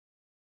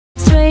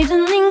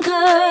straightening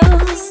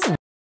curls.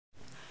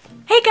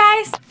 Hey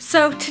guys!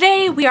 So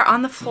today we are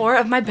on the floor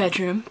of my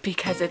bedroom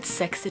because it's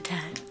sexy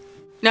time.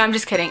 No, I'm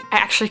just kidding. I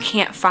actually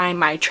can't find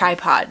my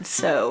tripod,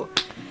 so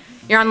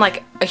you're on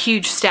like a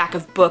huge stack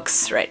of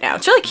books right now.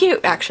 It's really cute,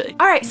 actually.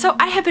 Alright, so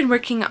I have been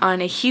working on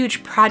a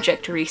huge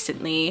project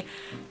recently,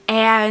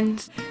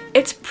 and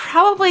it's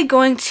probably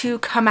going to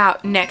come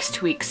out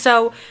next week.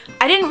 So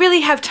I didn't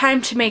really have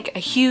time to make a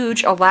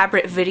huge,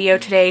 elaborate video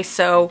today,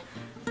 so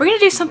we're gonna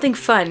do something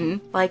fun,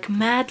 like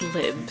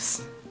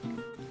Madlibz.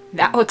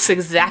 That looks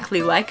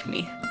exactly like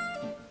me.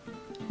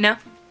 No?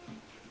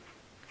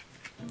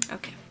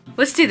 Okay.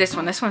 Let's do this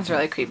one. This one's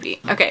really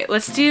creepy. Okay,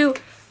 let's do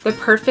the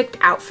perfect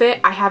outfit.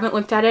 I haven't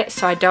looked at it,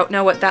 so I don't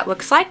know what that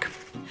looks like.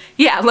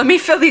 Yeah, let me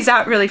fill these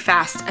out really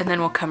fast, and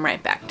then we'll come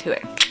right back to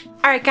it.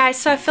 Alright guys,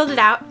 so I filled it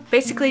out.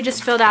 Basically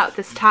just filled out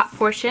this top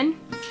portion,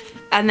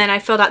 and then I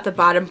filled out the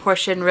bottom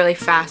portion really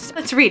fast.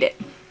 Let's read it.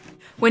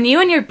 When you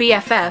and your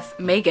BFF,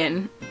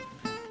 Megan,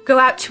 go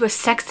out to a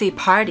sexy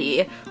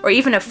party, or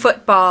even a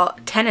football,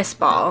 tennis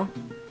ball.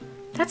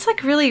 That's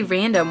like really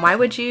random. Why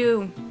would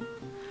you...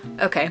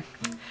 Okay.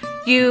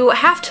 You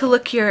have to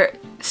look your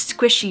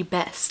squishy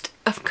best.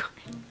 Of course.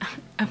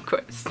 Of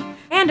course.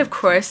 And of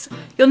course,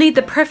 you'll need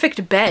the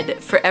perfect bed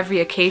for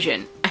every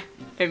occasion.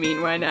 I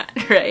mean, why not,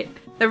 right?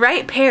 The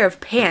right pair of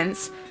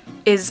pants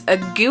is a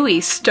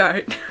gooey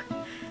start.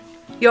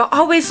 You'll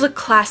always look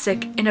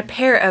classic in a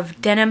pair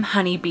of denim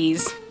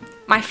honeybees.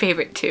 My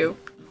favorite too.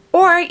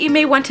 Or you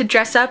may want to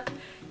dress up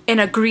in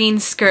a green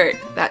skirt.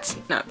 That's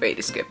not very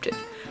descriptive.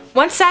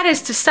 Once that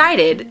is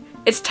decided,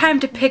 it's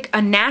time to pick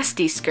a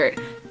nasty skirt.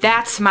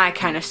 That's my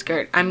kind of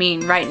skirt. I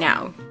mean, right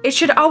now. It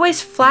should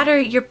always flatter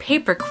your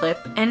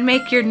paperclip and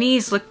make your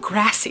knees look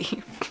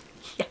grassy.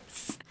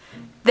 Yes.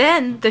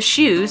 Then the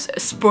shoes,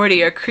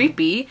 sporty or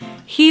creepy,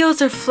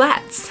 heels or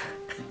flats.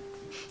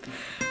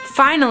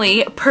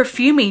 Finally,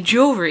 perfumey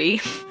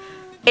jewelry.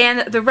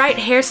 And the right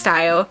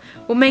hairstyle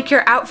will make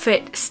your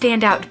outfit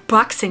stand out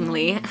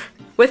boxingly.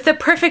 With the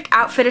perfect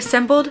outfit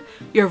assembled,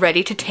 you're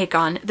ready to take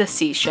on the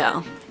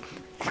seashell.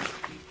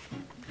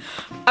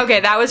 Okay,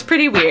 that was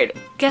pretty weird.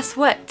 Guess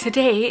what?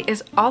 Today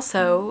is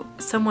also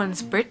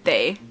someone's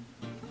birthday.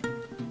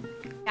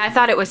 I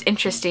thought it was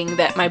interesting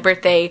that my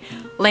birthday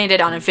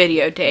landed on a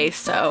video day,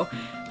 so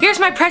here's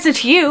my present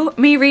to you,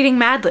 me reading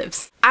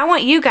Madlibz. I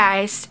want you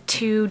guys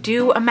to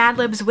do a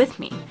Madlibz with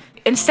me.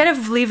 Instead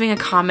of leaving a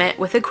comment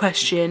with a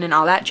question and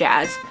all that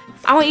jazz,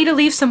 I want you to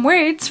leave some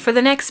words for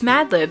the next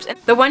Madlibz.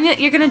 The one that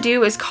you're gonna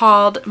do is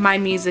called My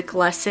Music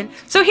Lesson.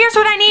 So here's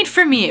what I need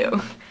from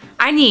you.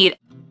 I need...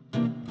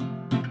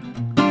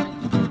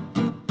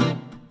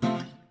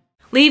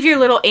 Leave your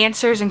little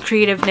answers and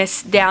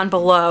creativeness down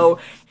below,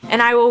 and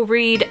I will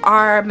read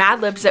our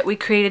Madlibz that we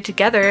created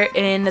together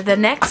in the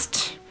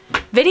next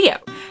video.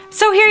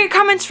 So here are your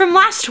comments from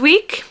last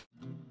week.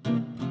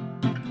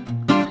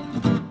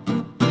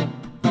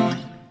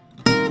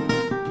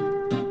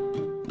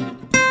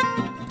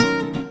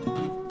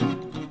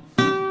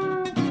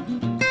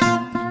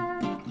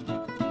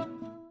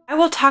 I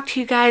will talk to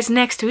you guys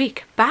next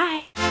week.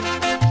 Bye!